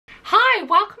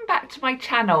to my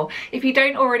channel. If you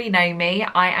don't already know me,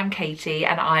 I am Katie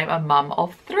and I'm a mum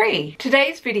of 3.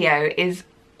 Today's video is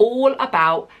all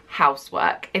about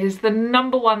housework. It is the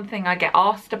 #1 thing I get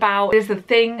asked about. It is the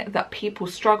thing that people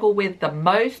struggle with the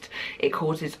most. It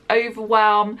causes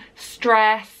overwhelm,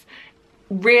 stress,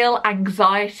 real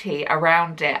anxiety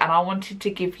around it, and I wanted to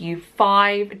give you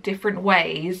 5 different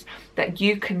ways that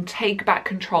you can take back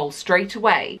control straight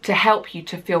away to help you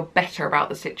to feel better about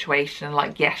the situation.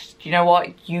 Like, yes, you know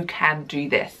what, you can do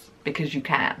this, because you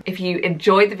can. If you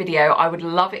enjoyed the video, I would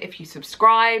love it if you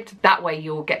subscribed. That way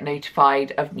you'll get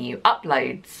notified of new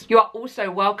uploads. You are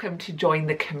also welcome to join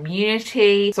the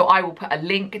community. So I will put a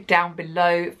link down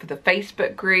below for the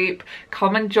Facebook group.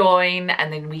 Come and join,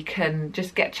 and then we can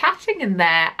just get chatting in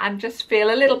there and just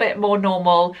feel a little bit more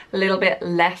normal, a little bit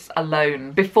less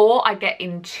alone. Before I get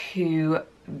into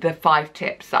the 5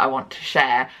 tips that I want to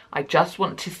share, I just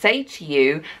want to say to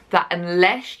you that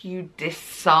unless you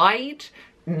decide,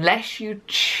 unless you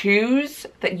choose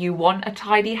that you want a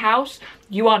tidy house,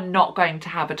 you are not going to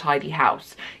have a tidy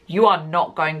house. You are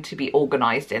not going to be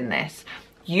organized in this.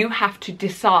 You have to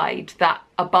decide that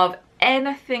above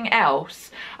anything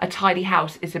else, a tidy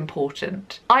house is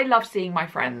important. I love seeing my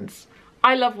friends.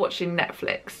 I love watching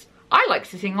Netflix. I like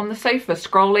sitting on the sofa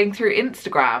scrolling through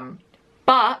Instagram.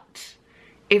 But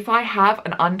if I have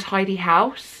an untidy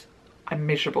house, I'm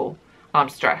miserable, I'm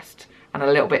stressed, and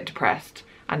a little bit depressed,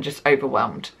 and just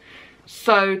overwhelmed.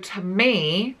 So to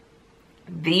me,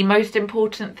 the most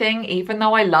important thing, even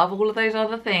though I love all of those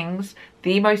other things,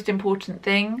 the most important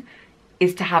thing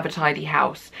is to have a tidy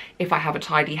house. If I have a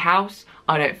tidy house,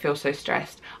 I don't feel so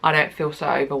stressed. I don't feel so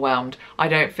overwhelmed. I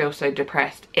don't feel so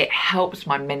depressed. It helps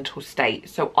my mental state.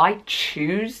 So I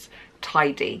choose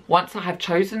tidy. Once I have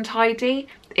chosen tidy,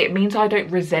 it means I don't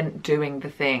resent doing the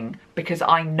thing, because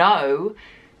I know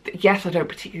that, yes, I don't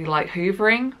particularly like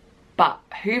hoovering, but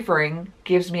hoovering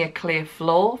gives me a clear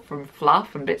floor from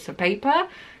fluff and bits of paper.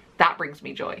 That brings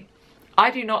me joy.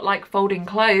 I do not like folding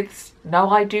clothes. No,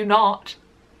 I do not.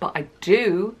 But I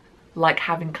do like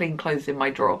having clean clothes in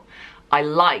my drawer. I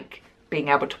like being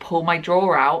able to pull my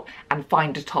drawer out and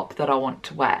find a top that I want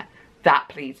to wear. That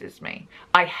pleases me.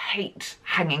 I hate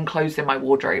hanging clothes in my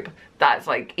wardrobe. That's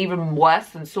like even worse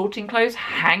than sorting clothes.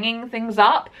 Hanging things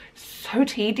up, so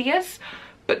tedious.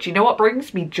 But do you know what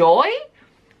brings me joy?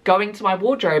 Going to my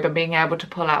wardrobe and being able to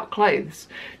pull out clothes.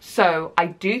 So I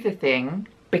do the thing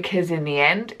because in the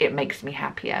end, it makes me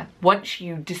happier. Once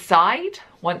you decide,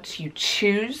 once you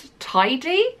choose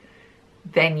tidy,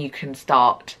 then you can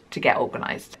start to get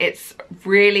organized. It's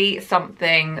really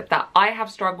something that I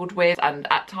have struggled with, and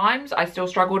at times I still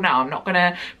struggle now. I'm not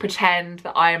gonna pretend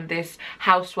that I am this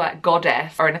housework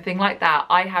goddess or anything like that.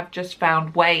 I have just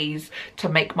found ways to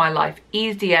make my life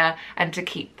easier and to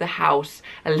keep the house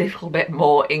a little bit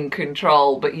more in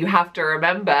control. But you have to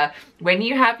remember, when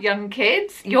you have young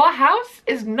kids, your house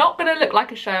is not gonna look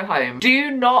like a show home.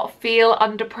 Do not feel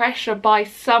under pressure by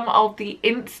some of the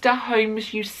Insta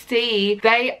homes you see.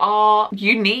 They are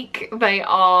unique. They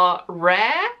are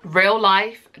rare. Real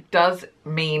life does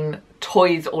mean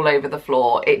toys all over the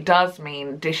floor. It does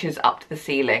mean dishes up to the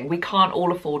ceiling. We can't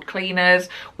all afford cleaners.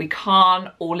 We can't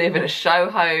all live in a show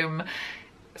home.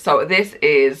 So this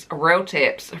is real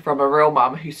tips from a real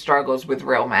mum who struggles with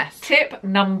real mess. Tip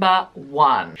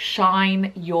 #1,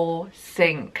 shine your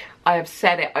sink. I have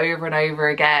said it over and over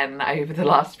again over the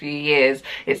last few years.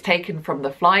 It's taken from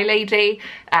the Fly Lady,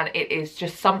 and it is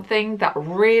just something that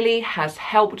really has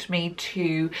helped me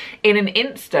to, in an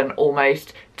instant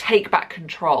almost, take back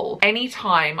control.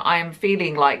 Anytime I am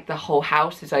feeling like the whole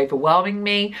house is overwhelming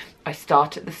me, I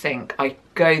start at the sink. I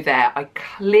go there, I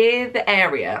clear the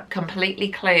area, completely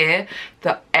clear.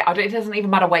 It doesn't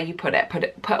even matter where you put it.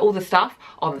 Put all the stuff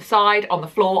on the side, on the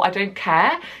floor, I don't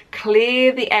care.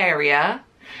 Clear the area,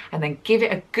 and then give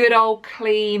it a good old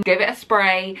clean, give it a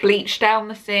spray, bleach down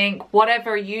the sink,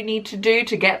 whatever you need to do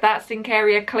to get that sink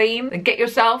area clean. Then get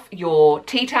yourself your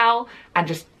tea towel and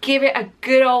just give it a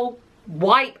good old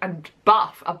wipe and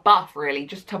buff, a buff really,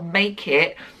 just to make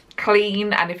it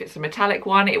clean. And if it's a metallic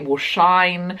one, it will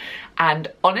shine. And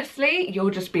honestly,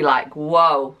 you'll just be like,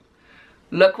 whoa,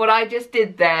 look what I just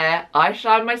did there. I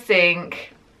shined my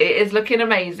sink. It is looking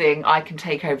amazing. I can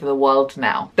take over the world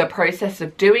now. The process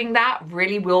of doing that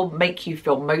really will make you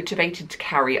feel motivated to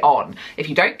carry on. If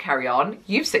you don't carry on,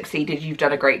 you've succeeded, you've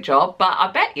done a great job, but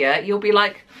I bet you'll be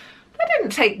like, that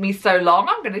didn't take me so long.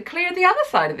 I'm going to clear the other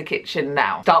side of the kitchen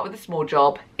now. Start with a small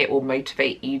job. It will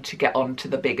motivate you to get on to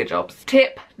the bigger jobs.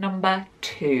 Tip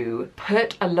 #2,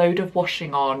 put a load of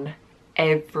washing on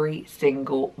every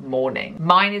single morning.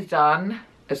 Mine is done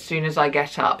as soon as I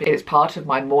get up. It is part of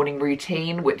my morning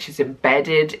routine, which is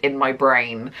embedded in my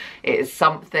brain. It is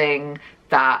something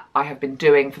that I have been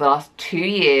doing for the last 2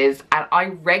 years, and I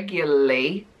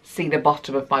regularly see the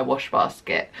bottom of my wash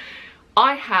basket.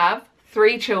 I have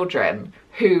 3 children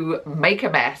who make a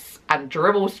mess and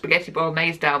dribble spaghetti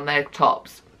bolognese down their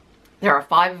tops. There are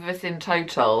 5 of us in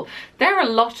total. There are a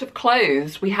lot of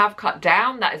clothes we have cut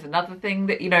down. That is another thing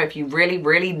that, you know, if you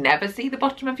really never see the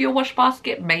bottom of your wash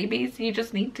basket, maybe you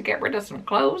just need to get rid of some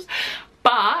clothes.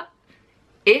 But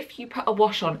if you put a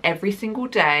wash on every single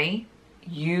day,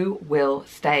 you will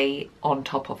stay on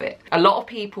top of it. A lot of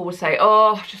people will say,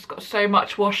 oh, I've just got so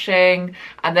much washing,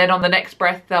 and then on the next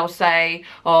breath they'll say,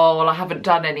 oh, well, I haven't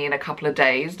done any in a couple of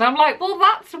days. And I'm like, well,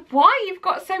 that's why you've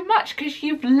got so much, because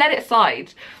you've let it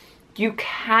aside. You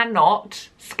cannot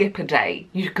skip a day.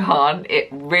 You can't. It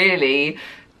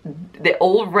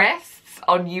all rests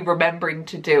on you remembering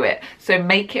to do it. So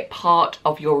make it part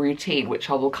of your routine, which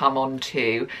I will come on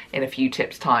to in a few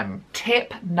tips time.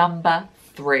 Tip number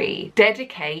 3,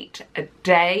 dedicate a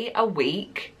day a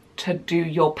week to do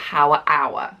your power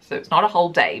hour. So it's not a whole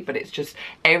day, but it's just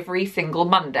every single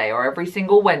Monday or every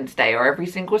single Wednesday or every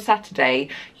single Saturday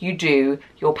you do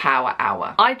your power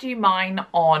hour. I do mine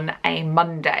on a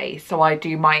Monday. So I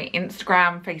do my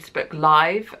Instagram, Facebook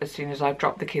live as soon as I've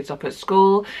dropped the kids off at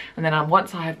school. And then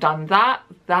once I have done that,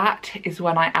 that is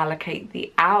when I allocate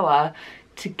the hour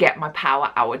to get my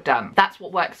power hour done. That's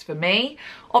what works for me.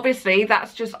 Obviously,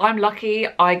 that's just, I'm lucky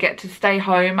I get to stay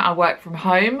home, I work from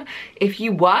home. If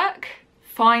you work,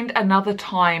 find another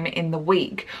time in the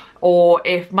week. Or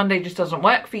if Monday just doesn't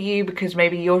work for you because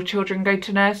maybe your children go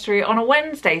to nursery on a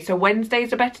Wednesday, so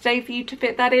Wednesday's a better day for you to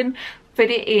fit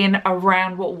it in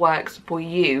around what works for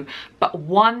you. But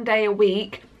one day a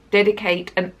week,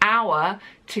 dedicate an hour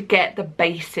to get the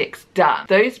basics done.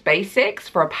 Those basics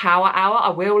for a power hour, I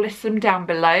will list them down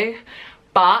below,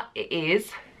 but it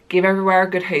is give everywhere a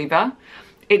good hoover.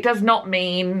 It does not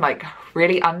mean like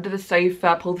really under the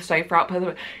sofa, pull the sofa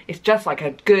out, it's just like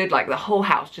a good, like the whole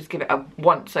house, just give it a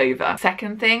once over.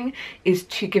 Second thing is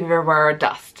to give everywhere a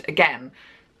dust. Again,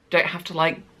 don't have to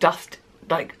like dust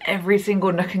like every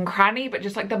single nook and cranny, but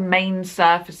just like the main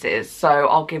surfaces. So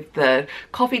I'll give the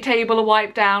coffee table a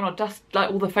wipe down, or dust like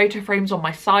all the photo frames on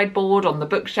my sideboard, on the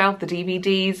bookshelf, the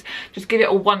DVDs, just give it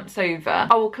a once over.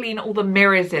 I will clean all the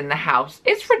mirrors in the house.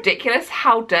 It's ridiculous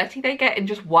how dirty they get in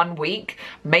just 1 week,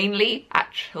 mainly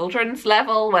at children's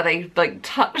level where they like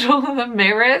touch all of the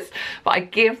mirrors, but I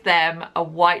give them a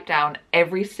wipe down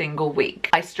every single week.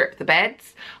 I strip the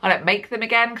beds. I don't make them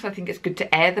again because I think it's good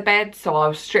to air the beds, so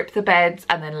I'll strip the beds,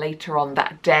 and then later on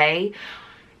that day,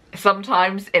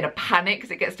 sometimes in a panic because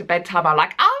it gets to bedtime, I'm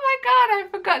like, oh my god,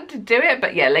 I've forgotten to do it.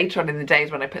 But yeah, later on in the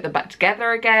days when I put them back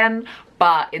together again.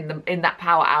 But in that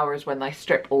power hour is when I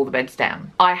strip all the beds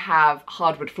down. I have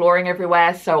hardwood flooring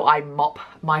everywhere, so I mop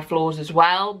my floors as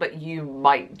well, but you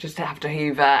might just have to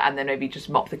hoover and then maybe just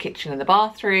mop the kitchen and the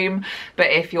bathroom. But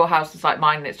if your house is like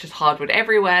mine and it's just hardwood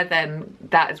everywhere, then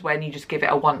that is when you just give it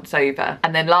a once over.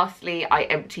 And then lastly, I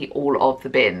empty all of the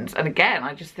bins. And again,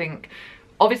 I just think,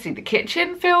 obviously the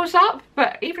kitchen fills up,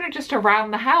 but even just around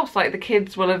the house, like the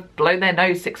kids will have blown their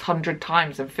nose 600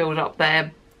 times and filled up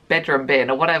their bedroom bin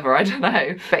or whatever, I don't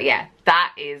know. But yeah,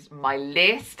 that is my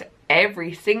list.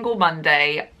 Every single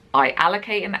Monday, I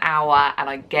allocate an hour and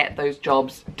I get those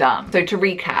jobs done. So to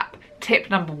recap, tip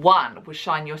number 1 was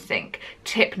shine your sink.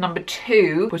 Tip number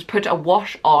 2 was put a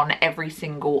wash on every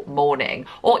single morning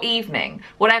or evening,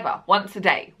 whatever, once a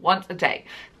day.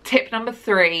 Tip number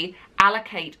 3,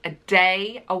 allocate a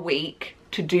day a week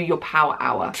to do your power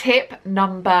hour. Tip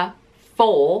number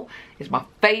 4 is my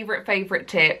favorite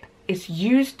tip. Is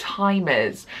use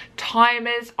timers.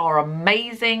 Timers are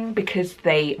amazing because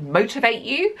they motivate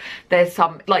you. There's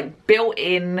some like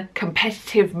built-in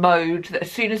competitive mode that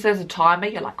as soon as there's a timer,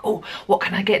 you're like, oh, what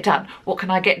can I get done? What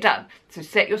can I get done? So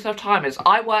set yourself timers.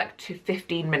 I work to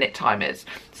 15-minute timers.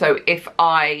 So if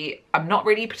I am not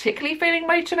really particularly feeling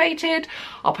motivated,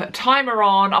 I'll put a timer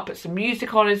on, I'll put some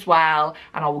music on as well,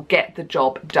 and I will get the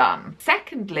job done.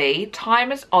 Secondly,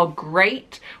 timers are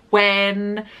great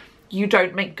when you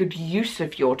don't make good use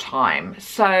of your time.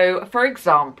 So for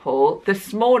example,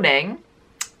 this morning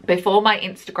before my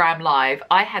Instagram live,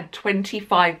 I had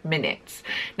 25 minutes.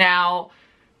 Now,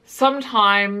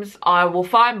 sometimes I will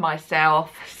find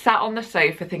myself sat on the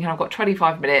sofa thinking I've got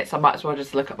 25 minutes, I might as well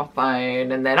just look at my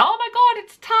phone, and then, oh my god,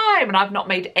 it's time, and I've not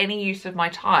made any use of my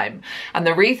time. And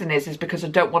the reason is because I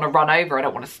don't want to run over, I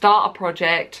don't want to start a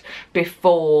project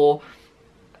before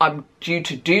I'm due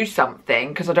to do something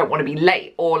because I don't want to be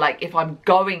late, or like if I'm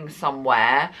going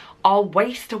somewhere, I'll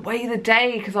waste away the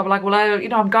day because I'm like, well, you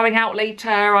know, I'm going out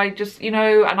later, I just, you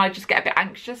know, and I just get a bit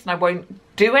anxious and I won't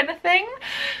do anything.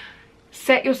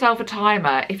 Set yourself a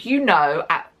timer. If you know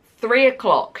at 3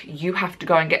 o'clock you have to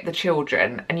go and get the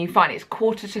children and you find it's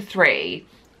 2:45,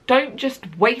 don't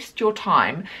just waste your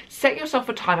time. Set yourself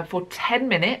a timer for 10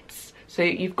 minutes. So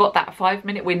you've got that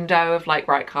 5-minute window of like,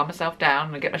 right, calm myself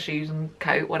down and get my shoes and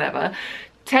coat, whatever.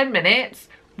 10 minutes.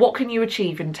 What can you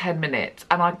achieve in 10 minutes?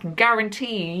 And I can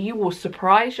guarantee you, you will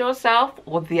surprise yourself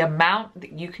with the amount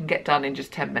that you can get done in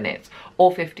just 10 minutes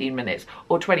or 15 minutes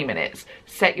or 20 minutes.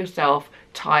 Set yourself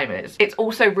timers. It's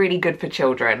also really good for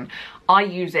children. I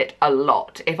use it a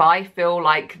lot. If I feel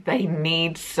like they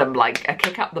need some, like a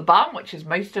kick up the bum, which is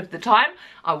most of the time,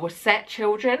 I will set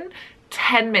children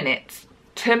 10 minutes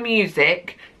to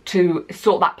music to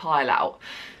sort that pile out.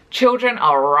 Children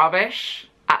are rubbish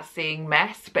at seeing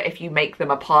mess, but if you make them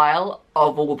a pile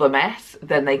of all the mess,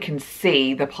 then they can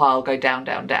see the pile go down,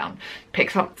 down, down.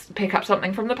 Pick up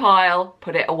something from the pile,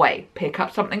 put it away. Pick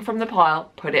up something from the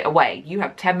pile, put it away. You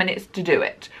have 10 minutes to do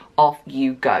it. Off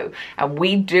you go. And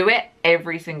we do it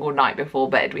every single night before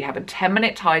bed. We have a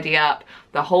 10-minute tidy up,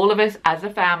 the whole of us as a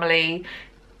family.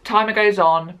 Timer goes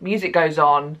on, music goes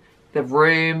on, the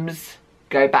rooms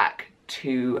go back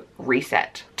to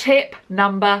reset. Tip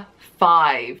number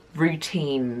 5,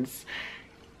 routines.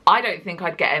 I don't think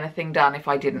I'd get anything done if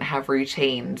I didn't have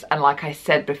routines. And like I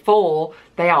said before,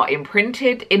 they are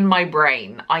imprinted in my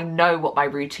brain. I know what my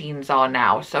routines are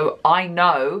now. So I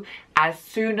know as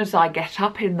soon as I get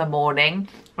up in the morning,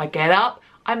 I get up,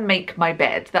 I make my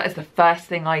bed. That is the first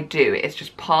thing I do. It's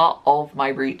just part of my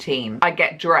routine. I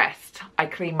get dressed, I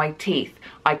clean my teeth,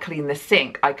 I clean the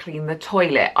sink, I clean the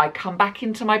toilet, I come back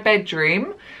into my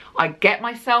bedroom, I get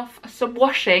myself some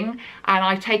washing and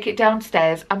I take it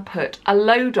downstairs and put a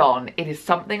load on. It is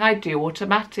something I do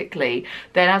automatically.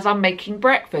 Then as I'm making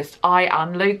breakfast, I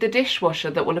unload the dishwasher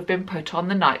that will have been put on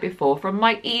the night before from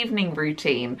my evening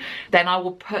routine. Then I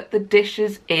will put the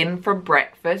dishes in from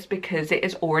breakfast because it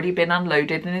has already been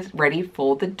unloaded and is ready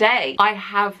for the day. I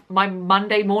have my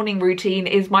Monday morning routine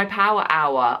is my power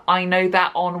hour. I know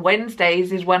that on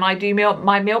Wednesdays is when I do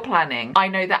my meal planning. I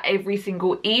know that every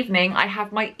single evening I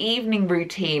have my evening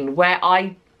routine where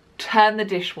I turn the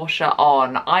dishwasher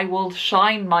on, I will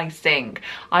shine my sink,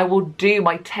 I will do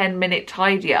my 10-minute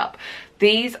tidy up.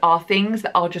 These are things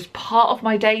that are just part of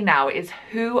my day now. It's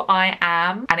who I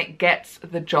am and it gets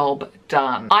the job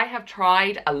done. I have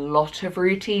tried a lot of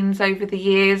routines over the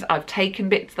years. I've taken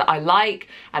bits that I like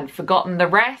and forgotten the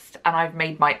rest, and I've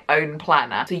made my own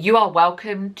planner. So you are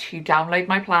welcome to download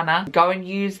my planner, go and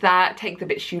use that, take the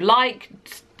bits you like,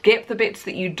 skip the bits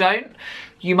that you don't.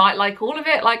 You might like all of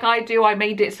it like I do. I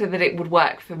made it so that it would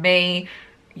work for me.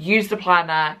 Use the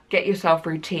planner, get yourself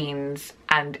routines,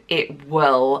 and it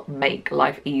will make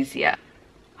life easier.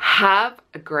 Have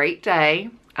a great day,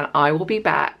 and I will be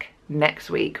back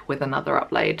next week with another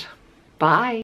upload. Bye.